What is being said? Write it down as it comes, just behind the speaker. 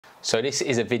So this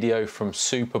is a video from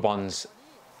Superbon's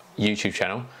YouTube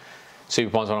channel.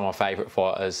 Superbon's one of my favourite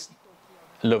fighters.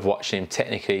 Love watching him.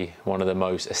 Technically one of the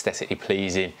most aesthetically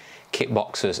pleasing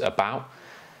kickboxers about.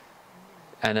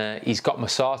 And he's got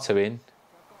Masato in.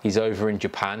 He's over in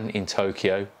Japan, in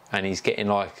Tokyo, and he's getting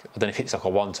like, I don't know if it's like a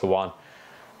 1-to-1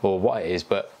 or what it is,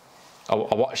 but I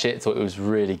watched it, thought it was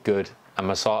really good. And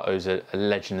Masato's a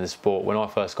legend in the sport. When I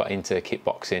first got into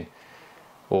kickboxing,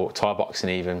 or Thai boxing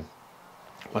even,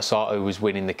 Masato was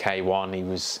winning the K1. He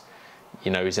was,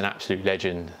 you know, he's an absolute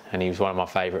legend, and he was one of my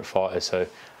favourite fighters. So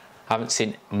I haven't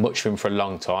seen much of him for a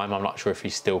long time. I'm not sure if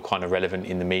he's still kind of relevant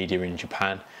in the media in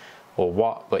Japan or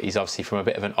what, but he's obviously from a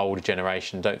bit of an older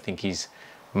generation. Don't think he's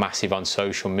massive on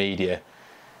social media.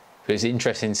 But it's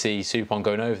interesting to see Superbon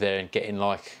going over there and getting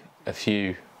like a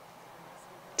few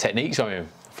techniques on him.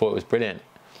 I thought it was brilliant.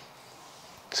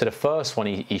 So the first one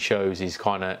he shows is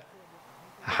kind of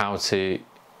how to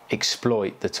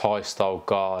exploit the Thai style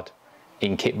guard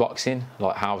in kickboxing,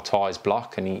 like how Thais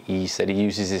block, and he said he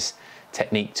uses this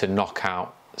technique to knock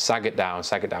out Sagatdow.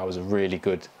 Sagatdow was a really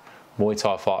good Muay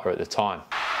Thai fighter at the time.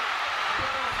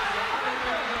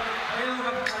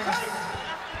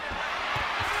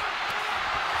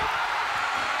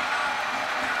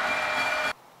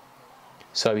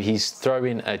 So he's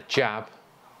throwing a jab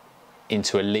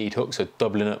into a lead hook, so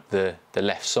doubling up the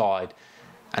left side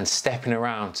and stepping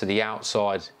around to the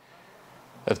outside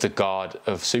of the guard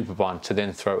of Superbon to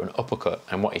then throw an uppercut.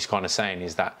 And what he's kind of saying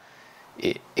is that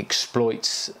it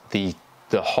exploits the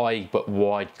high but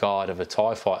wide guard of a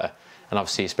Thai fighter. And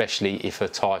obviously, especially if a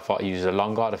Thai fighter uses a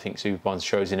long guard, I think Superbon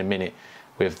shows in a minute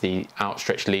with the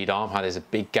outstretched lead arm how there's a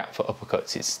big gap for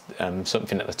uppercuts. It's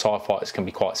something that the Thai fighters can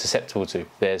be quite susceptible to.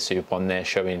 There's Superbon there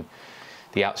showing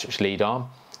the outstretched lead arm.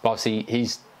 But obviously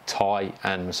he's Thai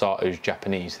and Masato's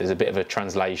Japanese. There's a bit of a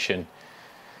translation,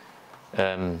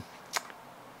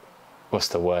 what's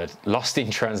the word? Lost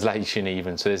in translation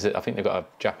even. So there's I think they've got a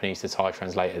Japanese to Thai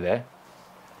translator there.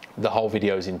 The whole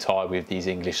video is in Thai with these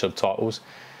English subtitles.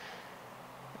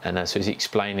 And so he's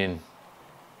explaining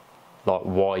like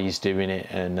why he's doing it,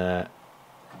 and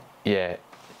yeah,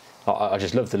 I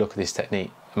just love the look of this technique.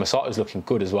 And Masato's looking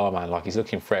good as well, man. Like, he's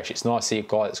looking fresh. It's nice to see a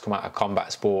guy that's come out of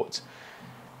combat sports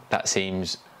that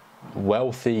seems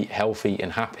wealthy, healthy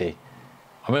and happy.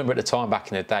 I remember at the time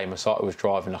back in the day, Masato was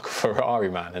driving like a Ferrari,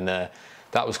 man, and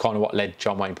that was kind of what led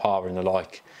John Wayne Parr and the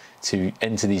like to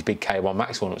enter these big K1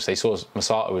 Max tournaments. They saw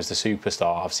Masato as the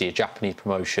superstar, obviously a Japanese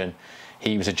promotion.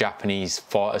 He was a Japanese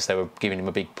fighter, so they were giving him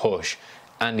a big push.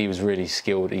 And he was really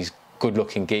skilled. He's good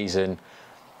looking geezer, and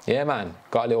yeah, man,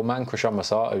 got a little man crush on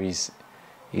Masato.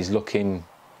 He's looking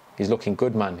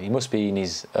good, man. He must be in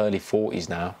his early 40s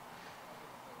now,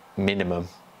 minimum.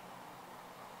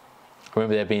 I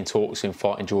remember there being talks in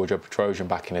fighting Giorgio Petrosyan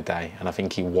back in the day, and I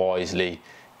think he wisely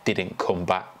didn't come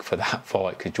back for that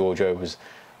fight because Giorgio was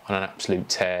on an absolute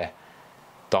tear,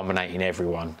 dominating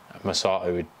everyone.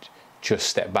 Masato would just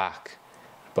step back.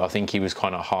 But I think he was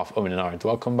kind of half umming and ahhing. Do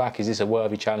I come back? Is this a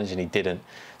worthy challenge? And he didn't.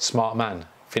 Smart man.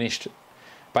 Finished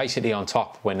basically on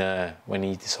top when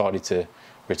he decided to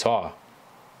retire.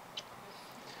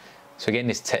 So again,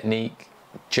 this technique,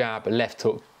 jab, left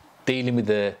hook, dealing with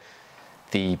the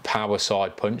power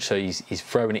side punch. So he's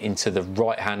throwing it into the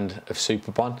right hand of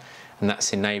Superbon, and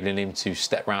that's enabling him to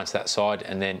step round to that side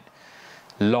and then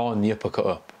line the uppercut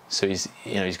up. So he's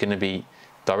going to be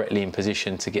directly in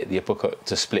position to get the uppercut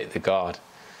to split the guard.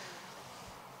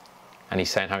 And he's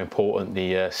saying how important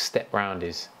the step round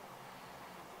is.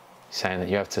 He's saying that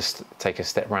you have to take a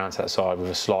step round to that side with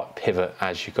a slight pivot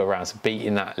as you go around. So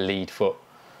beating that lead foot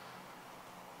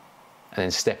and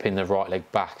then stepping the right leg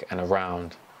back and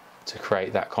around to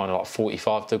create that kind of like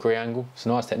 45-degree angle. It's a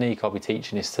nice technique. I'll be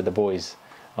teaching this to the boys.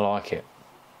 I like it.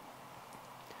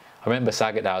 I remember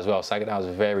Sagatdow as well. Sagatdow was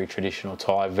a very traditional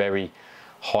Thai, very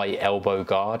high elbow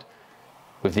guard,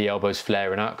 with the elbows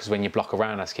flaring out, because when you block a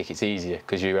roundhouse kick, it's easier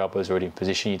because your elbows are already in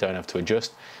position, you don't have to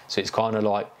adjust. So it's kind of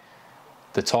like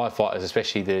the Thai fighters,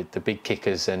 especially the big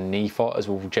kickers and knee fighters,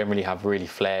 will generally have really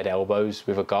flared elbows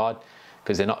with a guard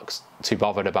because they're not too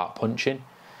bothered about punching.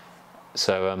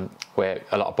 So where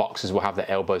a lot of boxers will have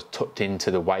their elbows tucked into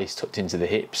the waist, tucked into the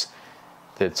hips,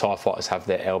 the Thai fighters have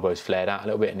their elbows flared out a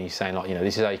little bit, and he's saying, like, you know,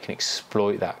 this is how you can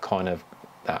exploit that kind of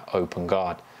that open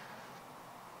guard.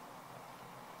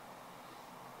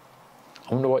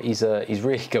 I wonder what he's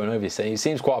really going over this. It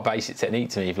seems quite a basic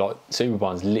technique to me. Like,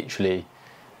 Superbon's literally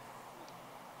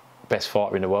best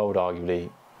fighter in the world, arguably.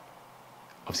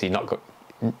 Obviously not got.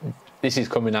 This is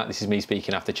coming out. This is me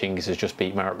speaking after Chingiz has just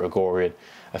beat Marek Grigorian,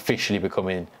 officially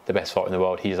becoming the best fighter in the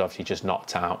world. He's obviously just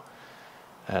knocked out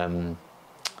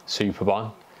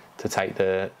Superbon. to take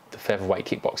the featherweight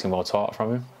kickboxing world title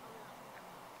from him.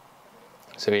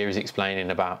 So here he's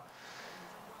explaining about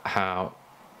how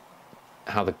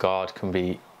the guard can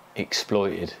be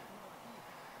exploited.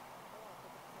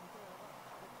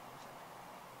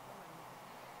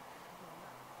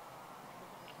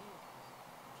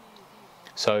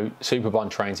 So Superbon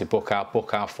trains with Bukaw.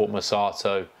 Bukaw fought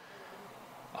Masato,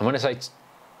 I'm going to say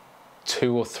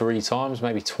 2 or 3 times,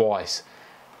 maybe twice,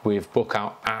 with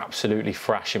Bukaw absolutely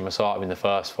thrashing Masato in the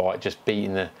first fight, just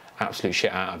beating the absolute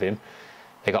shit out of him.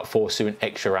 They got forced to an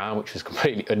extra round, which was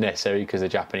completely unnecessary because the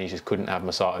Japanese just couldn't have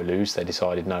Masato lose. They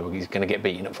decided, no, he's going to get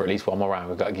beaten up for at least one more round.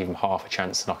 We've got to give him half a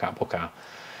chance to knock out Bukaw.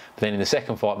 But then in the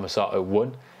second fight, Masato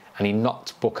won, and he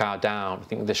knocked Bukaw down, I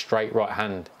think with a straight right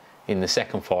hand in the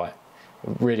second fight.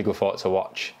 Really good fight to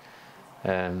watch.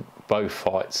 Both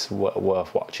fights were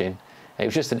worth watching. It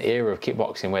was just an era of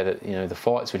kickboxing where the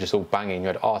fights were just all banging. You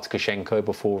had Artukashenko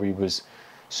before he was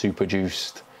super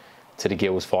juiced to the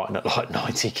gills, fighting at like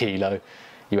 90 kilo.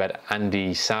 You had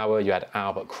Andy Sauer, you had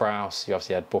Albert Kraus, you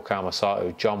obviously had Bukaw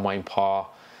Masato, John Wayne Parr,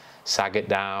 Sagat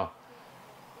Dow.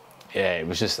 Yeah, it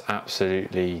was just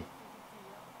absolutely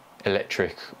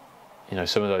electric.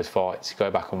 Some of those fights, you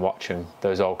go back and watch them,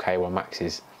 those old K1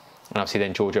 Maxes. And obviously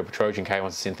then Giorgio Petrosyan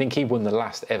K1. I think he won the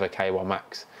last ever K1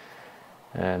 Max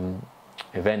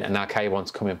event, and now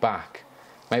K1's coming back.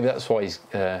 Maybe that's why he's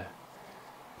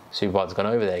Superbon's gone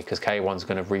over there, because K1's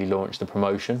going to relaunch the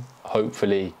promotion,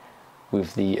 hopefully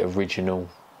with the original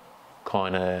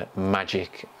kind of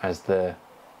magic as the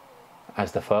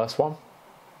first one.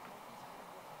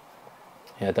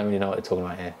 Yeah, I don't really know what they're talking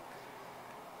about here.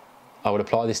 I would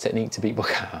apply this technique to beat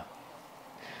Bukaw.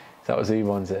 That was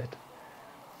Superbon said.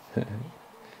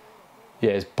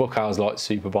 Yeah, Bukaw's like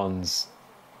Superbon's,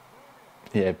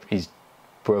 yeah, his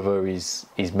brother, his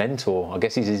mentor. I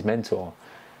guess he's his mentor,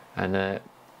 and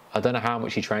I don't know how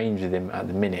much he trains with him at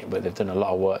the minute, but they've done a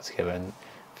lot of work together, and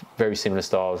very similar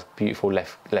styles. Beautiful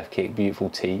left kick, beautiful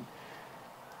tee.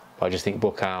 But I just think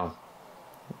Bukaw,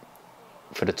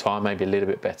 for the time, maybe a little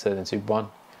bit better than Superbon.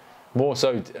 More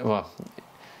so, well,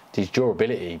 his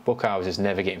durability. Bukaw was just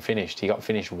never getting finished. He got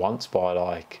finished once by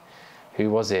like, who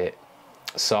was it?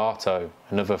 Sato,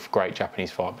 another great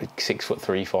Japanese fighter, big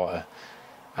 6'3" fighter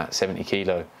at 70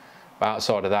 kilo. But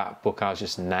outside of that, Bukaw's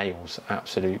just nails,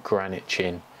 absolute granite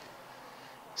chin.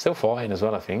 Still fighting as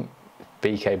well, I think.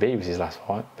 BKB was his last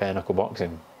fight, bare knuckle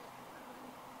boxing.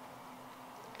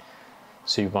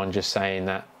 Superbon just saying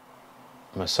that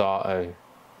Masato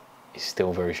is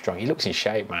still very strong. He looks in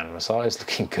shape, man. Masato's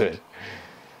looking good.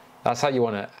 That's how you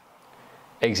want to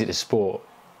exit the sport.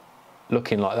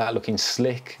 Looking like that, looking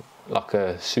slick, like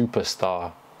a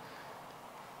superstar.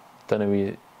 Don't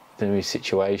know his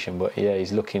situation, but yeah,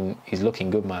 he's looking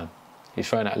good, man. He's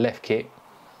throwing that left kick,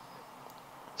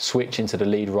 switch into the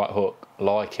lead right hook,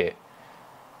 like it.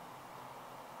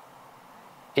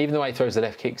 Even the way he throws the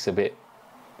left kicks a bit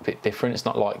different. It's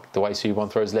not like the way Superbon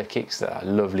throws left kicks, that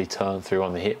lovely turn through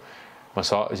on the hip.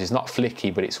 Masato's is not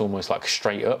flicky, but it's almost like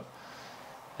straight up.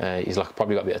 He's like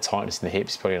probably got a bit of tightness in the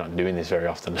hips. He's probably not doing this very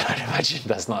often. I'd imagine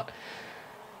that's not.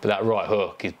 But that right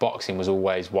hook, his boxing was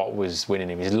always what was winning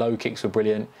him. His low kicks were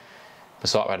brilliant.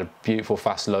 Masato had a beautiful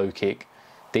fast low kick,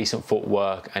 decent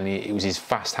footwork, and it was his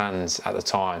fast hands at the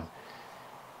time.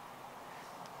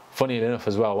 Funny enough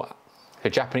as well,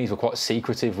 the Japanese were quite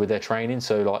secretive with their training,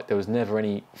 so like there was never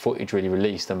any footage really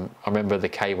released. And I remember the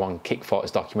K1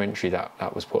 Kickfighters documentary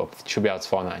that was put up. You should be able to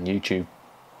find that on YouTube.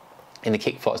 In the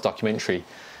Kickfighters documentary,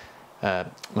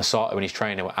 Masato and his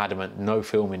trainer were adamant, no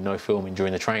filming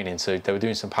during the training. So they were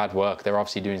doing some pad work. They were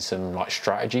obviously doing some like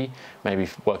strategy, maybe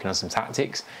working on some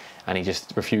tactics, and he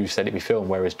just refused to let it be filmed.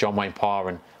 Whereas John Wayne Parr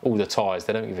and all the Thais,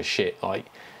 they don't give a shit. Like,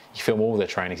 you film all their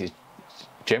trainings, it's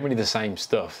generally the same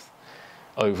stuff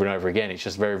over and over again. It's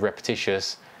just very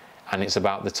repetitious, and it's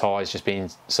about the Thais just being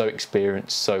so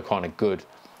experienced, so kind of good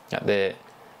that they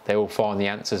all find the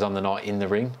answers on the night in the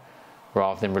ring,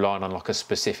 rather than relying on like a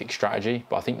specific strategy.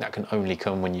 But I think that can only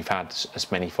come when you've had as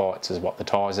many fights as what the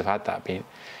Thais have had, that being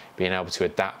able to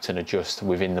adapt and adjust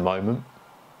within the moment.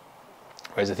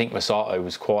 Whereas I think Masato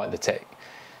was quite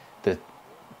the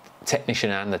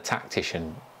technician and the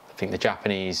tactician. I think the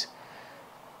Japanese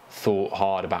thought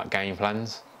hard about game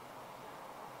plans.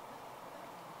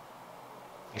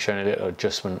 He's showing a little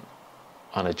adjustment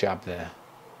on a jab there.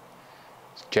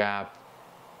 Jab,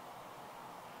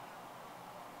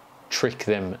 trick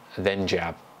them, then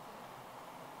jab.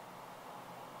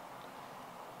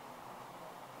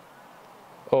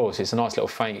 Oh, so it's a nice little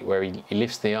feint where he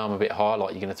lifts the arm a bit high,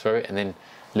 like you're going to throw it, and then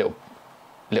little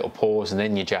pause, and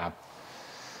then you jab.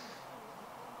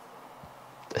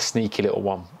 A sneaky little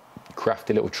one,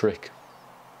 crafty little trick.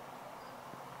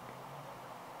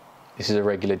 This is a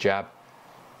regular jab.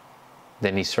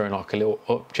 Then he's throwing like a little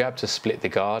up jab to split the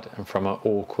guard, and from an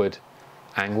awkward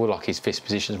angle, like his fist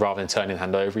positions, rather than turning the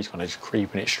hand over, he's kind of just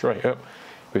creeping it straight up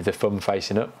with the thumb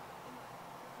facing up.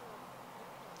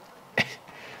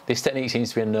 This technique seems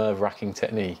to be a nerve-wracking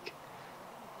technique.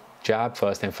 Jab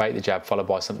first, then fake the jab, followed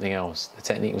by something else. The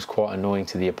technique was quite annoying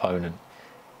to the opponent.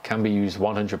 Can be used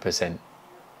 100%.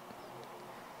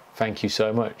 Thank you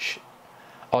so much.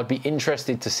 I'd be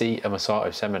interested to see a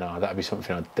Masato seminar. That'd be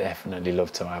something I'd definitely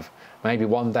love to have. Maybe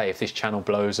one day, if this channel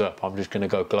blows up, I'm just going to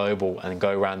go global and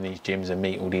go around these gyms and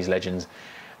meet all these legends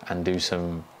and do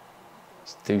some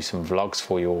vlogs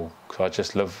for you all, because I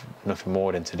just love nothing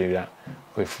more than to do that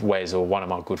with Wes or one of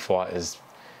my good fighters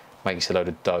makes a load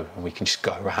of dough, and we can just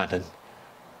go around and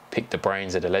pick the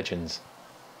brains of the legends.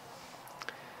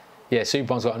 Yeah,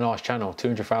 Superbon's got a nice channel,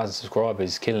 200,000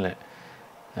 subscribers, killing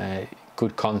it.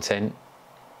 Good content,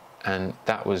 and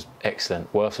that was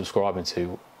excellent, worth subscribing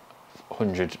to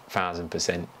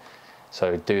 100,000%.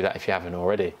 So do that if you haven't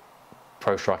already.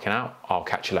 Pro striking out. I'll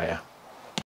catch you later.